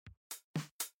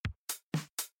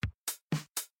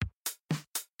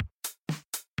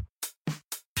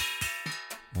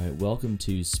All right, welcome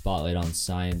to Spotlight on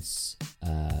Science.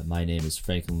 My name is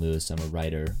Franklin Lewis. I'm a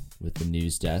writer with the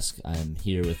News Desk. I'm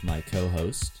here with my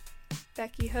co-host,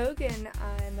 Becky Hogan.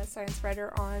 I'm a science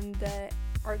writer on the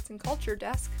Arts and Culture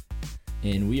Desk.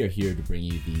 And we are here to bring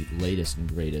you the latest and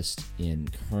greatest in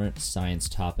current science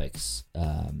topics.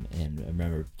 And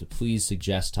remember to please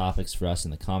suggest topics for us in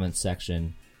the comments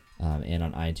section and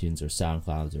on iTunes or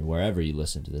SoundCloud or wherever you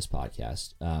listen to this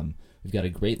podcast. We've got a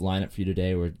great lineup for you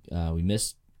today. We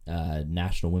missed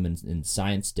National Women in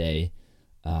Science Day.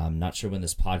 Not sure when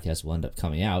this podcast will end up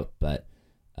coming out, but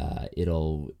it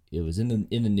was in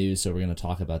the news, so we're going to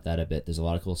talk about that a bit. There's a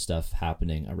lot of cool stuff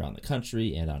happening around the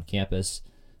country and on campus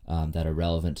that are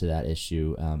relevant to that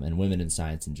issue, and women in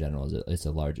science in general is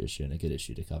a large issue and a good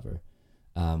issue to cover.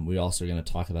 We're also going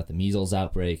to talk about the measles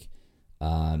outbreak,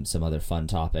 some other fun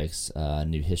topics,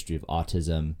 new history of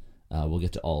autism. We'll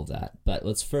get to all of that. But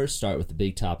let's first start with the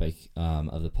big topic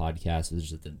of the podcast,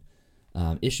 which is the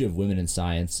issue of women in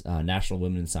science. National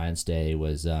Women in Science Day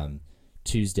was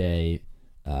Tuesday,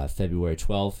 February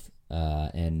 12th.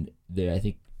 And I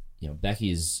think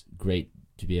Becky's great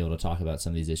to be able to talk about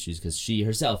some of these issues because she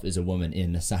herself is a woman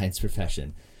in the science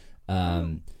profession.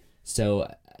 So,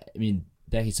 I mean,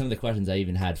 Becky, some of the questions I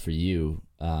even had for you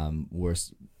were,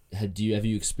 have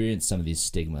you experienced some of these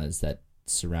stigmas that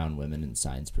surround women in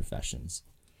science professions?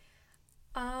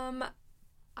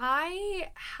 I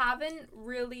haven't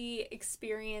really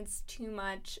experienced too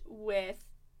much with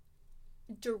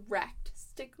direct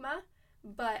stigma,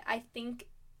 but I think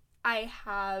I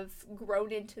have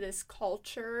grown into this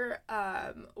culture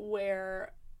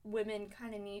where women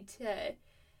kind of need to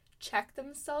check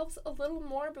themselves a little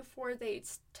more before they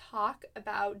talk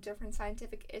about different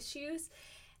scientific issues.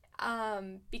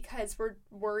 Because we're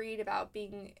worried about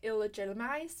being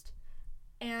illegitimized.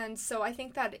 And so I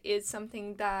think that is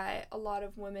something that a lot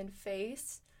of women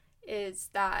face, is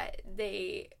that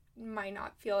they might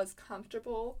not feel as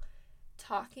comfortable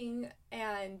talking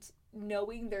and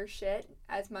knowing their shit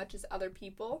as much as other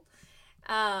people,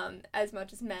 as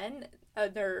much as men,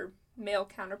 their male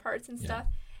counterparts and stuff.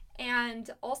 And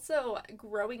also,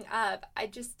 growing up, I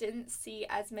just didn't see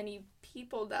as many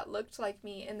people that looked like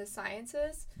me in the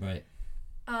sciences. Right.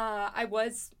 I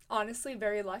was honestly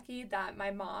very lucky that my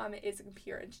mom is a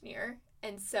computer engineer,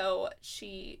 and so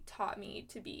she taught me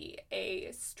to be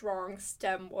a strong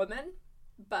STEM woman.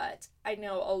 But I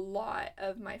know a lot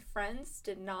of my friends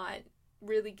did not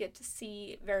really get to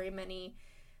see very many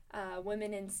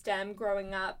women in STEM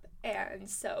growing up, and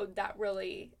so that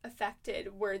really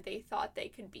affected where they thought they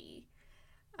could be.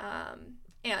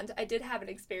 And I did have an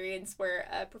experience where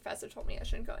a professor told me I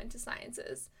shouldn't go into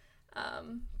sciences,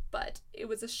 but it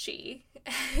was a she,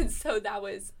 and so that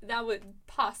would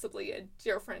possibly a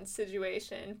different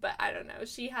situation, but I don't know.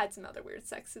 She had some other weird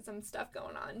sexism stuff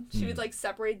going on. She would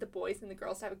separate the boys and the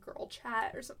girls to have a girl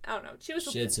chat or something. I don't know. She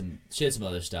had some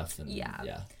other stuff.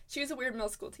 Yeah. She was a weird middle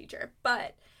school teacher,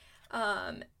 but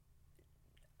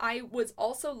I was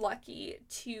also lucky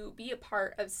to be a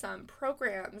part of some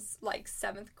programs like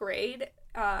 7th grade.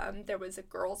 There was a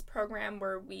girls program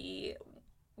where we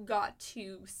got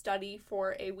to study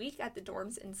for a week at the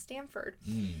dorms in Stanford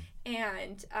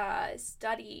and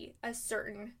study a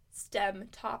certain STEM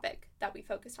topic that we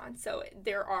focused on. So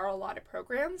there are a lot of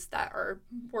programs that are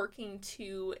working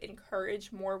to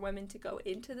encourage more women to go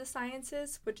into the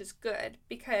sciences, which is good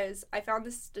because I found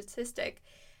this statistic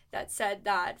that said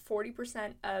that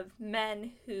 40% of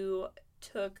men who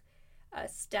took a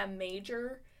STEM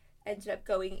major ended up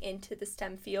going into the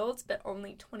STEM fields, but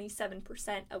only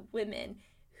 27% of women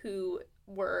who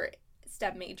were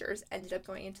STEM majors ended up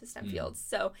going into STEM fields.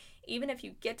 So even if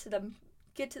you get to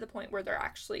the point where they're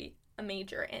actually a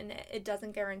major in it, it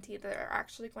doesn't guarantee that they're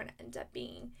actually going to end up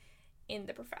being in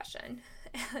the profession.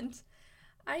 And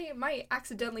I might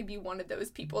accidentally be one of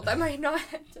those people that might not.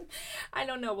 I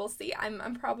don't know. We'll see.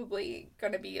 I'm probably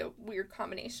going to be a weird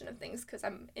combination of things because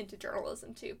I'm into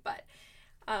journalism too. But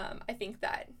I think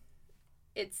that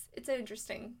it's an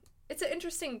interesting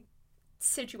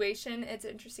situation. It's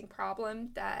an interesting problem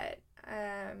that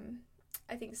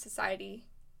I think society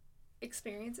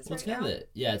experiences right now.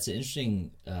 It's an interesting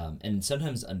and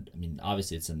sometimes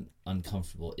obviously it's an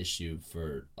uncomfortable issue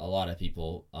for a lot of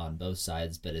people on both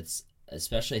sides, but it's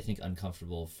especially, I think,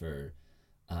 uncomfortable for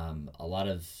a lot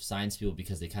of science people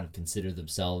because they kind of consider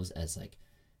themselves as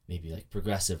maybe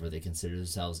progressive, or they consider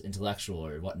themselves intellectual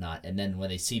or whatnot. And then when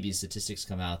they see these statistics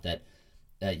come out that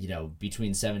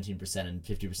between 17% and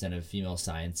 50% of female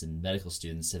science and medical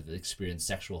students have experienced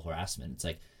sexual harassment,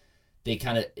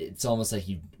 it's almost like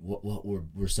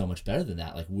we're so much better than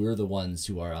that. We're the ones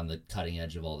who are on the cutting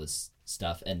edge of all this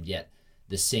stuff, and yet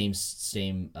the same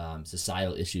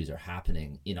societal issues are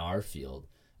happening in our field.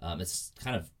 It's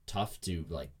kind of tough to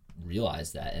like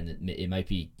realize that, and it might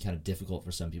be kind of difficult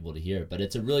for some people to hear, but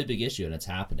it's a really big issue and it's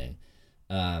happening.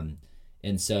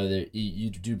 And so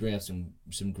you do bring up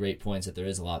some great points that there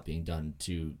is a lot being done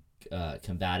to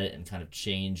combat it and kind of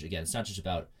change. Again, it's not just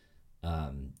about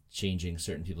changing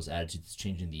certain people's attitudes, it's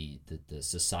changing the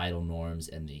societal norms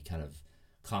and the kind of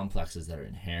complexes that are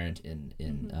inherent in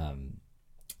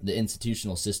the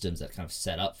institutional systems that kind of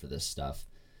set up for this stuff.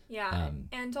 Yeah,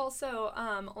 and also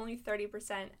only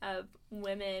 30% of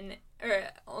women, or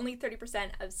only 30%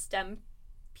 of STEM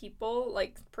people,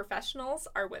 like professionals,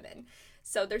 are women.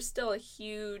 So there's still a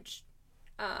huge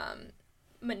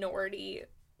minority.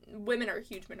 Women are a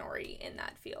huge minority in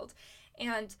that field.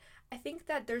 And I think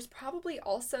that there's probably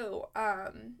also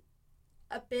a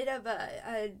bit of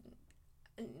a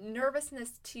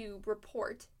nervousness to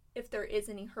report if there is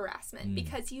any harassment,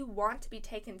 because you want to be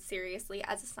taken seriously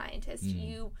as a scientist.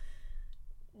 You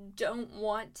don't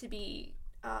want to be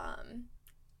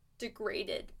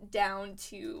degraded down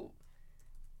to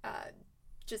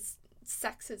just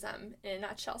sexism in a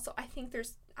nutshell. So I think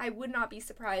I would not be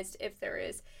surprised if there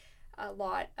is a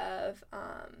lot of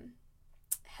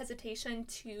hesitation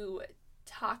to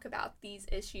talk about these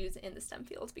issues in the STEM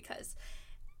field, because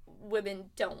women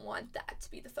don't want that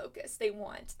to be the focus. They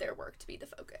want their work to be the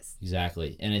focus.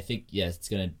 Exactly. And I think, yes, it's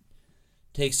going to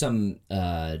take some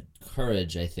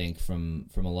courage, I think, from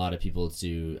a lot of people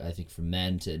for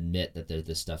men to admit that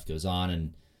this stuff goes on,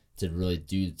 and to really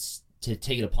to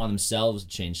take it upon themselves to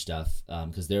change stuff,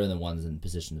 because they're the ones in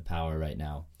position of power right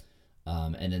now.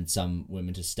 And then some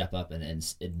women to step up and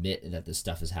admit that this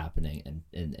stuff is happening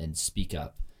and speak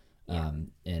up.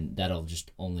 And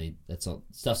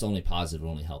stuff's only positive,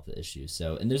 will only help the issue.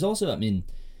 So, and there's also, I mean,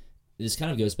 this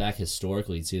kind of goes back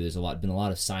historically too. There's been a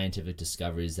lot of scientific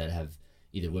discoveries that have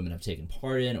either women have taken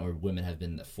part in, or women have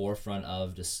been in the forefront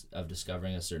of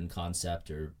discovering a certain concept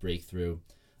or breakthrough,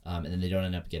 and then they don't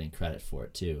end up getting credit for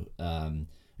it too. I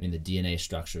mean, the DNA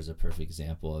structure is a perfect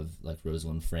example of, like,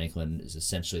 Rosalind Franklin is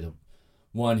essentially the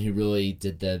one who really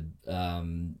did the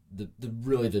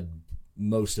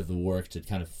most of the work to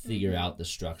kind of figure out the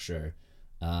structure.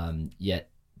 Yet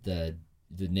the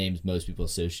names most people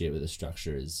associate with the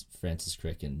structure is Francis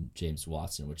Crick and James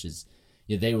Watson, which is,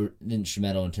 they were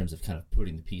instrumental in terms of kind of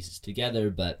putting the pieces together.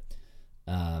 But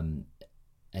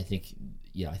I think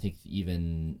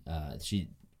even she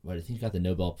got the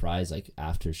Nobel Prize like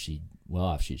after she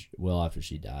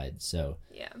died. So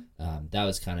that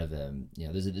was kind of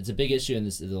it's a big issue, and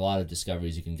there's a lot of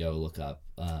discoveries you can go look up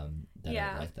that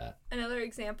are like that. Another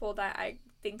example that I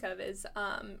think of is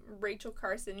Rachel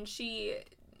Carson. She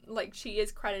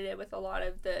is credited with a lot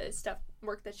of the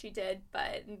work that she did,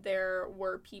 but there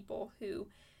were people who,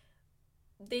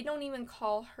 they don't even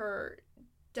call her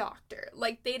doctor.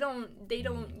 Like, they don't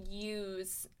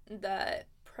use the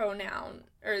pronoun,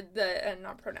 or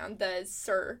the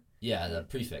sir. Yeah, the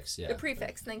prefix. Yeah, the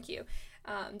prefix. Thank you.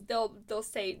 They'll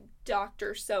say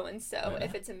Dr. So and so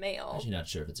if it's a male. I'm actually not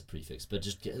sure if it's a prefix, but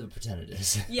just pretend it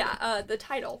is. Yeah, the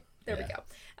title. There we go.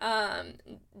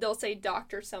 They'll say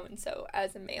Dr. So and so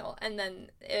as a male, and then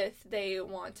if they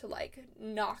want to like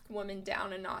knock women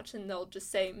down a notch, and they'll just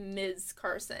say Ms.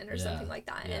 Carson or something like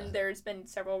that. Yeah. And there's been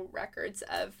several records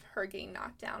of her getting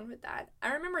knocked down with that.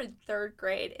 I remember in 3rd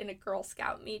grade in a Girl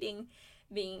Scout meeting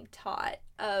being taught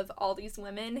of all these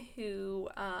women who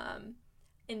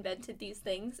invented these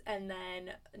things, and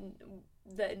then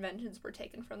the inventions were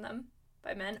taken from them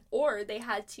by men, or they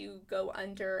had to go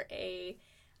under a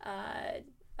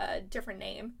different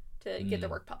name to get their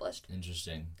work published.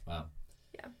 Interesting. Wow.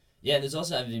 Yeah. There's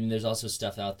also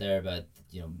stuff out there about,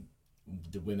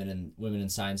 the women in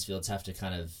science fields have to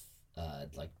kind of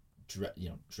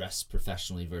dress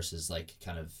professionally versus like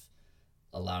kind of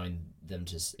allowing them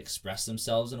to express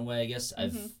themselves in a way. I guess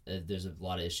there's a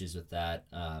lot of issues with that.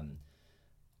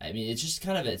 I mean, it's just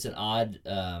kind of, it's an odd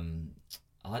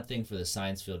thing for the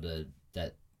science field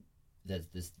that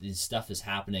this stuff is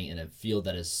happening in a field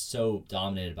that is so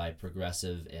dominated by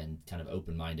progressive and kind of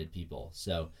open-minded people.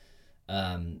 So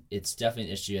it's definitely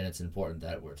an issue, and it's important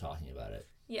that we're talking about it.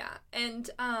 Yeah, and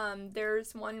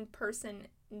there's one person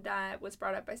that was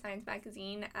brought up by Science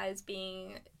Magazine as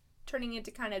turning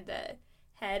into kind of the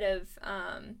head of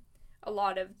a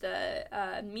lot of the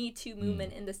Me Too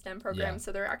movement in the STEM program. Yeah.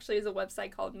 So there actually is a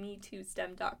website called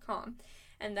MeTooSTEM.com.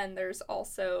 And then there's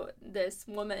also this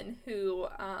woman who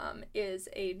is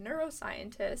a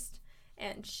neuroscientist,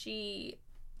 and she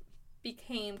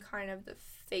became kind of the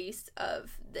face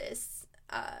of this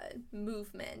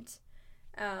movement.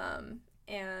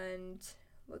 And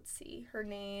let's see, her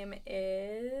name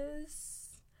is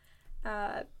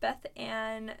Beth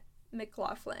Ann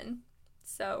McLaughlin.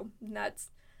 So that's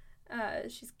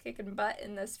she's kicking butt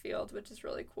in this field, which is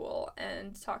really cool,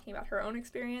 and talking about her own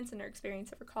experience and her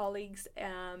experience of her colleagues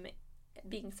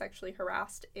being sexually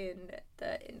harassed in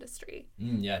the industry.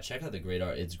 Yeah, check out the great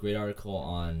it's a great article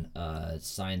on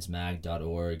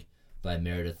sciencemag.org by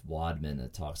Meredith Wadman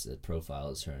that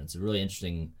profiles her. And it's a really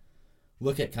interesting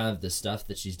look at kind of the stuff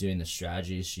that she's doing, the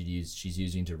strategies she's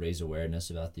using to raise awareness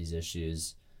about these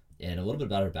issues, and a little bit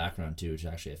about her background too, which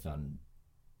actually I found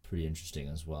pretty interesting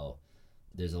as well.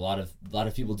 There's a lot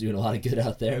of people doing a lot of good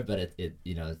out there, but it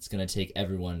it's going to take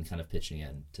everyone kind of pitching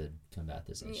in to combat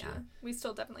this issue. Yeah, we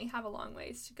still definitely have a long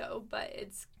ways to go, but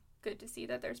it's good to see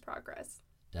that there's progress.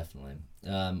 Definitely.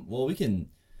 Well,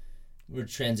 we're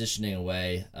transitioning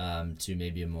away to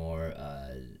maybe a more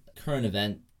current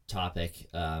event topic,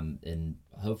 and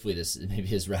hopefully this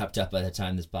maybe is wrapped up by the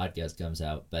time this podcast comes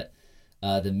out. But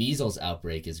the measles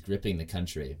outbreak is gripping the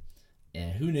country,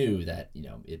 and who knew that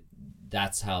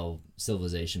that's how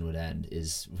civilization would end,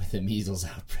 is with a measles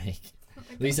outbreak.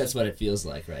 At least that's what it feels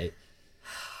like, right?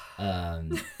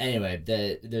 Anyway,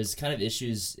 there's kind of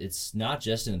issues. It's not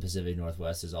just in the Pacific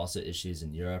Northwest. There's also issues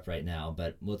in Europe right now.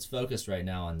 But let's focus right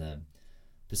now on the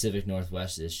Pacific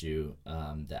Northwest issue,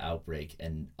 the outbreak.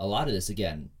 And a lot of this,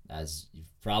 again, as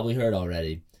you've probably heard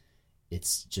already,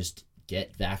 it's just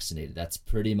get vaccinated. That's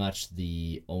pretty much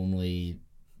the only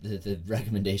the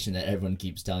recommendation that everyone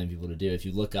keeps telling people to do. If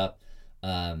you look up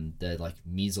the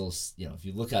measles, if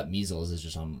you look up measles, it's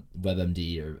just on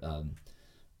WebMD or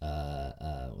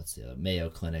what's the other,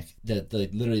 Mayo Clinic.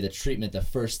 Literally the treatment, the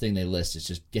first thing they list is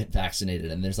just get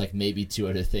vaccinated, and there's maybe two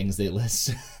other things they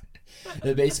list.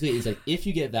 It basically is if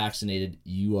you get vaccinated,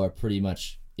 you are pretty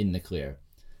much in the clear.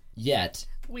 Yet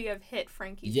we have hit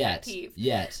Frankie's pet peeve.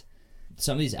 Yet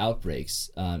some of these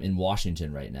outbreaks in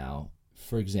Washington right now,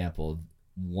 for example,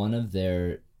 one of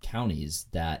their counties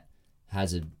that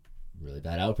has a really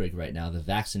bad outbreak right now, the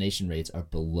vaccination rates are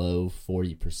below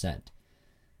 40%.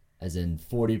 Below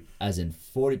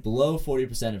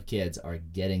 40% of kids are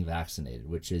getting vaccinated,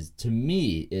 which is, to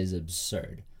me, is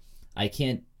absurd. I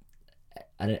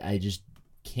just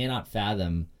cannot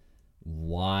fathom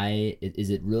why. Is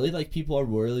it really people are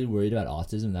really worried about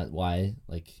autism? That why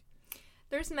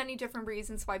There's many different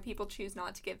reasons why people choose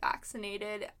not to get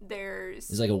vaccinated.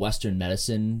 There's a Western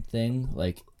medicine thing,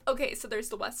 Okay, so there's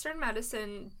the Western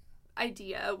medicine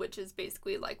idea, which is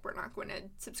basically we're not going to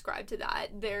subscribe to that.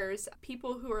 There's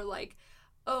people who are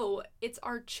oh, it's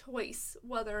our choice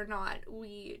whether or not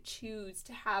we choose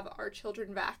to have our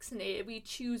children vaccinated. We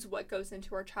choose what goes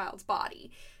into our child's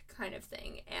body, kind of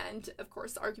thing. And of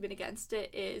course, the argument against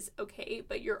it is, okay,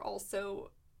 but you're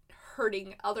also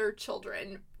hurting other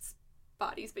children's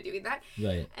bodies by doing that.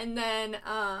 Right. And then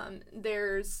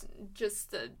there's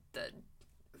just the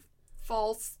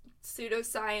false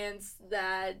pseudoscience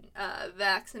that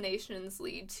vaccinations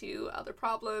lead to other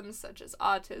problems such as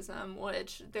autism,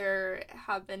 which there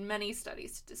have been many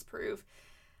studies to disprove.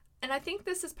 And I think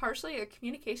this is partially a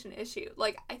communication issue.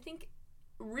 I think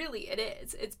really it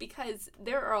is. It's because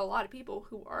there are a lot of people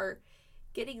who are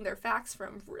getting their facts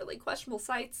from really questionable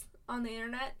sites on the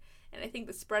internet, and I think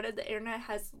the spread of the internet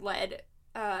has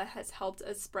helped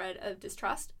a spread of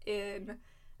distrust in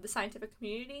the scientific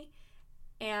community.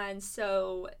 And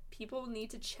so people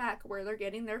need to check where they're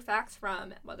getting their facts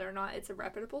from, whether or not it's a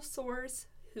reputable source,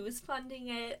 who's funding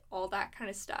it, all that kind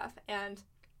of stuff. And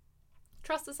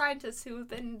trust the scientists who have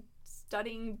been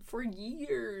studying for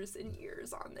years and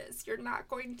years on this. You're not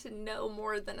going to know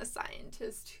more than a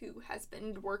scientist who has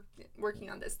been working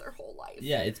on this their whole life.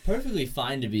 Yeah, it's perfectly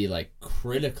fine to be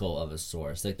critical of a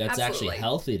source. That's Absolutely. Actually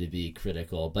healthy to be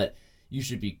critical, but you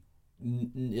should be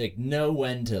know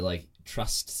when to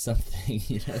trust something.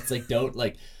 It's don't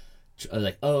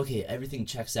oh, okay, everything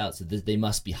checks out, so they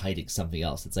must be hiding something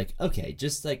else. It's okay,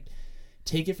 just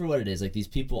take it for what it is. These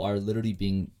people are literally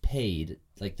being paid.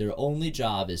 Their only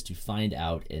job is to find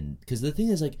out. And because the thing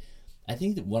is, I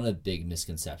think that one of the big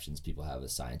misconceptions people have with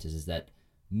scientists is that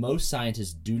most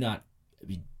scientists do not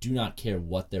care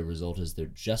what their result is. They're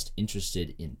just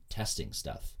interested in testing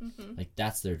stuff. Mm-hmm.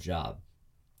 That's their job.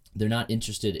 They're not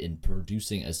interested in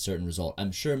producing a certain result.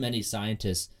 I'm sure many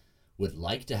scientists would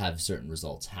like to have certain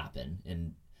results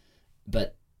happen,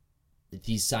 but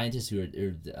these scientists who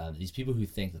are these people who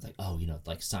think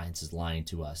that science is lying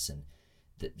to us, and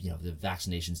that the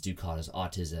vaccinations do cause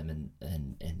autism,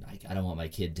 and I don't want my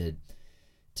kid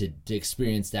to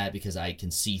experience that because I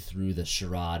can see through the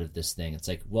charade of this thing. It's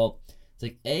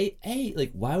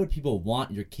why would people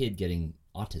want your kid getting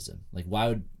autism?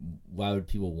 Why would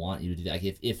people want you to do that?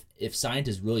 If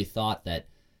scientists really thought that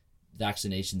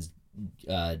vaccinations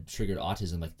triggered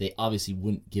autism, like they obviously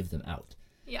wouldn't give them out.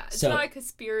 Yeah, it's So- not a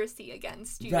conspiracy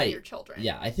against you Right. and your children.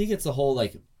 Yeah, I think it's a whole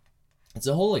like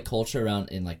culture around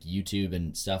in like YouTube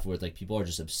and stuff where like people are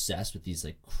just obsessed with these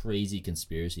like crazy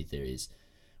conspiracy theories,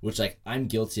 which like I'm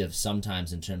guilty of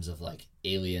sometimes in terms of like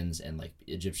aliens and like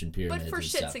Egyptian pyramids But for and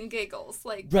shits stuff. and giggles,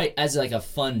 like, Right, as like a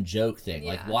fun joke thing,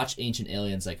 like Yeah. watch Ancient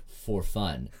Aliens like for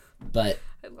fun, but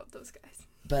I love those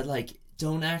guys. like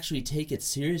don't actually take it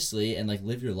seriously and like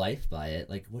live your life by it.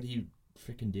 Like what are you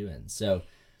freaking doing? So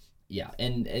yeah,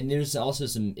 and there's also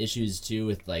some issues too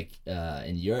with like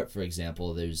in Europe, for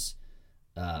example, there's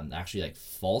actually like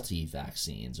faulty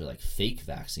vaccines or like fake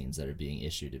vaccines that are being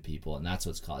issued to people, and that's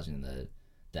what's causing the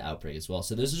outbreak as well.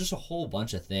 So there's just a whole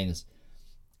bunch of things.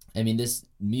 I mean, this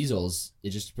measles, it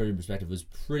just to put it in perspective, was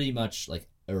pretty much like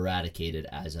eradicated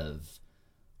as of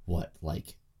what,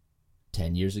 like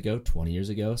 10 years ago, 20 years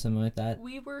ago, something like that.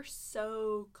 We were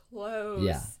so close.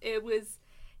 Yeah.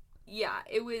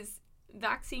 It was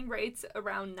vaccine rates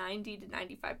around 90 to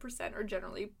 95% are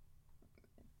generally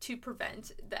to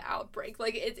prevent the outbreak.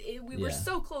 Like we were Yeah.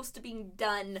 so close to being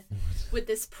done with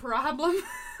this problem.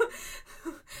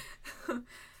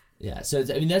 Yeah, so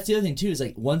I mean that's the other thing too is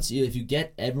like if you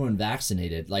get everyone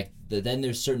vaccinated, like then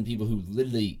there's certain people who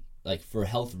literally like for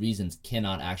health reasons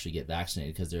cannot actually get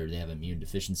vaccinated because they have immune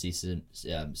deficiency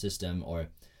system or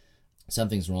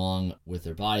something's wrong with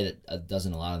their body that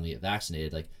doesn't allow them to get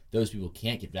vaccinated. Like those people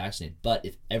can't get vaccinated, but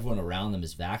if everyone around them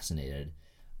is vaccinated,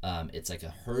 it's like a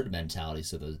herd mentality.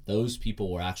 So those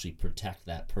people will actually protect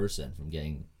that person from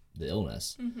getting the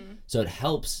illness. Mm-hmm. So it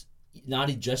helps not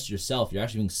just yourself. You're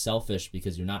actually being selfish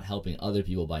because you're not helping other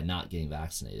people by not getting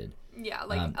vaccinated. Yeah,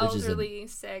 like which is elderly,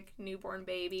 sick, newborn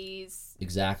babies.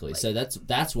 Exactly. Like- So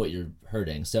that's what you're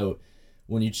hurting. So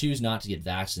when you choose not to get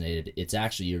vaccinated, it's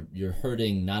actually you're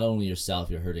hurting not only yourself,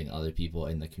 you're hurting other people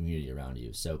in the community around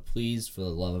you. So please, for the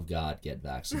love of God, get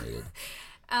vaccinated.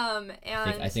 And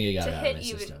I think I got to it out hit of my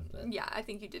even, system. But. yeah, I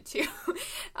think you did too.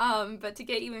 But to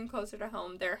get even closer to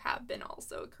home, there have been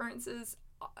also occurrences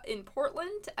in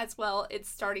Portland as well. It's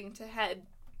starting to head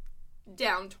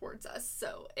down towards us.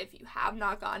 So if you have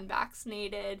not gotten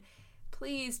vaccinated,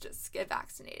 please just get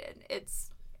vaccinated.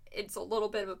 It's a little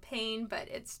bit of a pain, but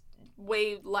it's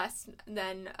way less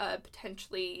than a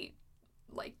potentially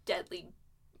like deadly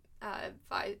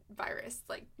virus.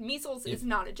 Like measles is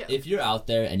not a joke. If you're out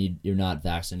there and you're not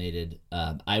vaccinated,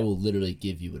 I will literally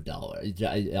give you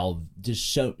 $1. I'll just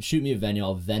shoot me a Venmo.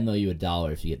 I'll Venmo you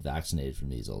 $1 if you get vaccinated for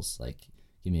measles. Like,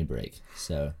 give me a break.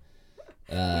 So,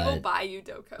 we will buy you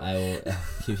Doko. I will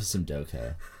give you some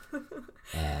Doko.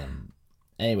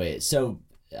 Anyway, so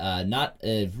not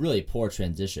a really poor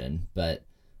transition, but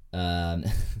I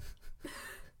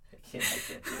can't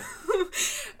do it.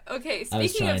 Okay, I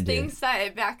was speaking of trying to- things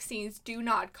that vaccines do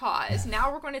not cause,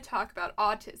 now we're going to talk about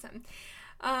autism.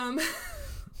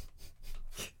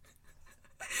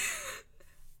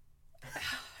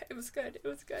 It was good. It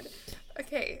was good.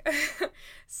 Okay.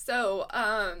 So,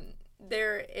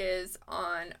 there is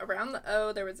on Around the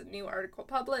O, there was a new article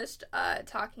published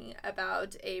talking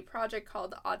about a project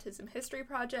called the Autism History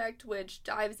Project, which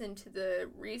dives into the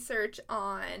research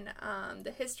on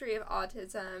the history of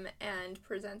autism and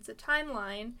presents a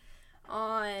timeline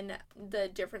on the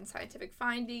different scientific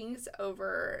findings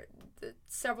over the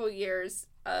several years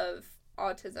of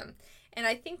autism. And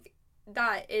I think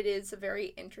that it is a very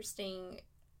interesting,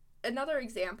 another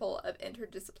example of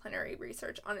interdisciplinary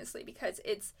research, honestly, because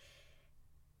it's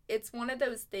one of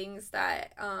those things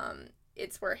that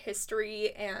it's where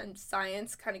history and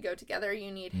science kind of go together.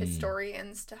 You need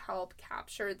historians to help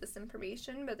capture this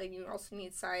information, but then you also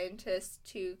need scientists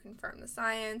to confirm the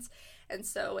science. And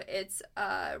so it's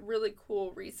really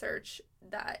cool research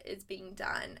that is being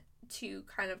done to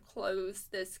kind of close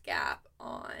this gap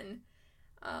on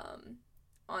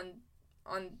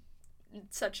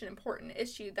such an important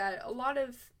issue that a lot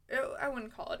of, I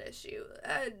wouldn't call it issue,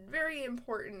 a very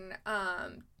important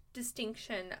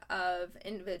distinction of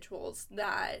individuals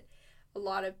that a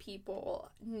lot of people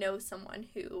know someone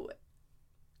who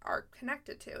are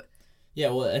connected to.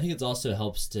 Yeah, well, I think it also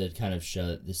helps to kind of show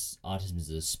that this autism is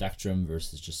a spectrum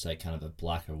versus just like kind of a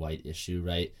black or white issue,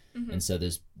 right? Mm-hmm. And so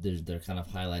they're kind of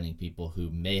highlighting people who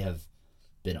may have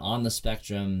been on the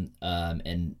spectrum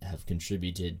and have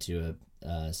contributed to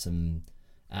some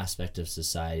aspect of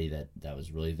society that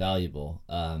was really valuable.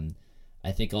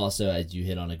 I think also, as you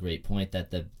hit on a great point,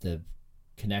 that the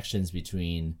connections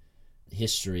between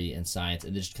history and science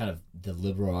and just kind of the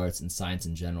liberal arts and science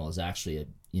in general is actually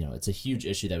it's a huge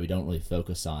issue that we don't really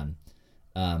focus on,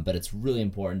 but it's really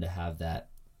important to have that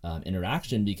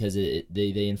interaction because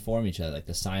they inform each other. Like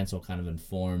the science will kind of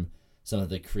inform some of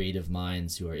the creative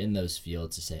minds who are in those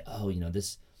fields to say, oh,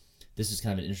 this is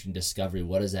kind of an interesting discovery.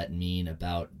 What does that mean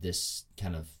about this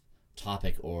kind of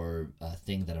topic or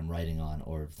thing that I'm writing on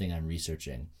or thing I'm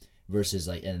researching? Versus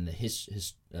and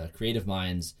the creative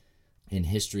minds in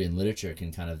history and literature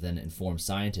can kind of then inform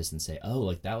scientists and say,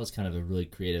 oh, that was kind of a really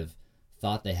creative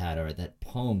thought they had, or that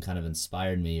poem kind of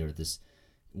inspired me, or this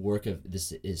work of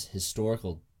this is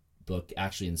historical book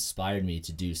actually inspired me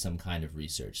to do some kind of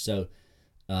research. So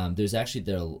there's actually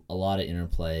a lot of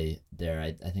interplay there.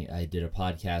 I think I did a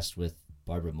podcast with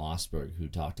Barbara Mossberg who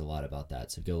talked a lot about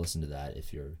that. So go listen to that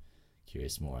if you're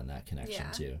curious more on that connection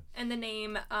too. And the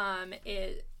name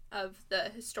of the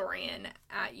historian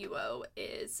at UO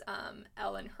is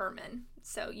Ellen Herman.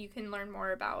 So you can learn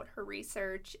more about her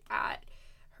research at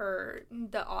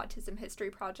the Autism History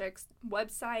Project's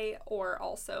website, or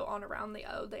also on Around the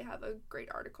O. They have a great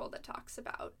article that talks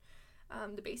about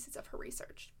the basis of her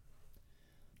research.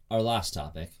 Our last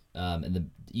topic, and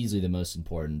easily the most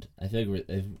important. I feel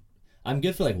like I'm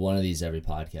good for one of these every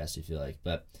podcast. I feel like,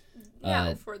 but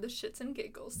for the shits and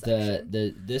giggles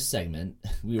section. This segment,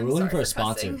 we were looking for a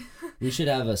sponsor. We should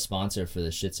have a sponsor for the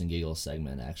shits and giggles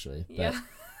segment, actually. But,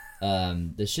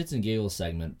 the shits and giggles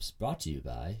segment is brought to you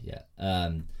by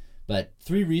but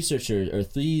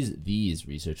these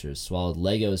researchers swallowed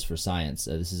Legos for science.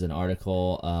 This is an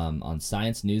article on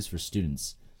Science News for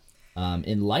Students.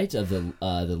 In light of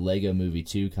the Lego Movie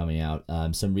 2 coming out,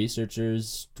 some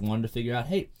researchers wanted to figure out,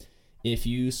 hey, if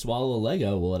you swallow a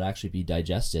Lego, will it actually be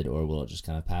digested, or will it just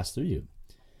kind of pass through you?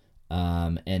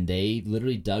 And they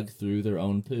literally dug through their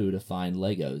own poo to find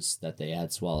Legos that they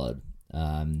had swallowed.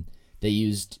 They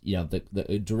used,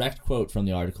 the direct quote from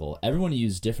the article, everyone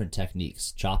used different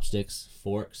techniques, chopsticks,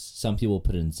 forks. Some people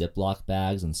put it in Ziploc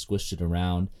bags and squished it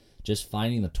around. Just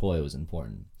finding the toy was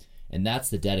important. And that's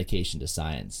the dedication to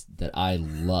science that I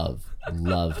love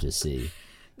to see.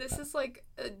 This is like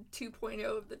a 2.0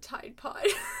 of the Tide Pod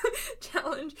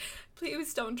challenge.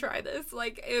 Please don't try this.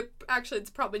 It's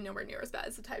probably nowhere near as bad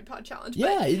as the Tide Pod challenge.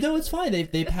 Yeah, no, it's fine.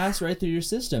 They pass right through your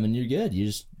system and you're good. You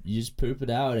just poop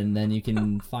it out and then you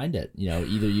can find it.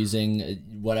 Either using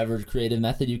whatever creative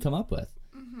method you come up with.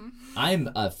 Mm-hmm.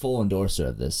 I'm a full endorser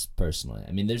of this personally.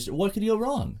 I mean, what could go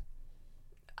wrong?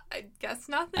 I guess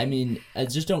nothing. I mean, I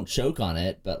just don't choke on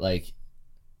it, but other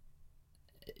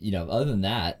than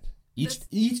that.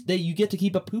 Each day you get to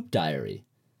keep a poop diary.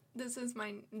 You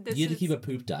get to keep a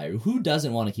poop diary. Who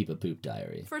doesn't want to keep a poop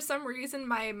diary? For some reason,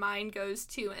 my mind goes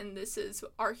to, and this is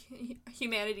our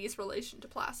humanity's relation to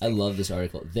plastic. I love this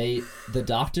article. The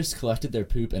doctors collected their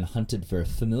poop and hunted for a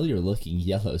familiar-looking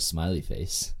yellow smiley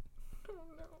face. Oh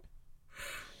no!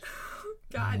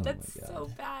 God, that's so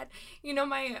bad.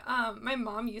 My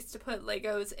mom used to put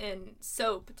Legos in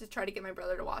soap to try to get my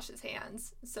brother to wash his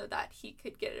hands so that he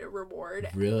could get a reward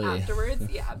afterwards.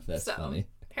 Yeah, that's funny.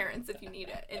 Parents, if you need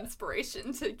an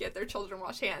inspiration to get their children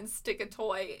wash hands, stick a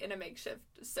toy in a makeshift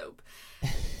soap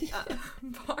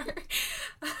bar.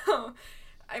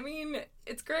 I mean,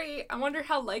 it's great. I wonder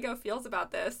how Lego feels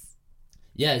about this.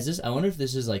 Yeah, I wonder if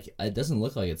this is it doesn't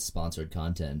look like it's sponsored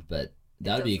content, but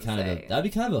that'd be kind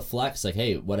of a flex.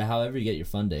 Hey, however you get your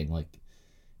funding,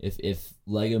 if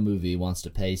Lego Movie wants to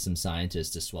pay some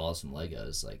scientists to swallow some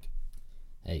Legos,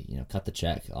 hey, cut the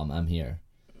check. I'm here.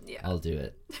 Yeah, I'll do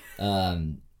it.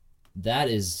 That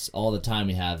is all the time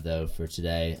we have though for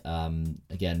today.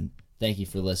 Again, thank you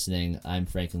for listening. I'm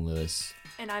Franklin Lewis,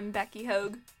 and I'm Becky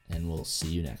Hogue, and we'll see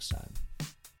you next time.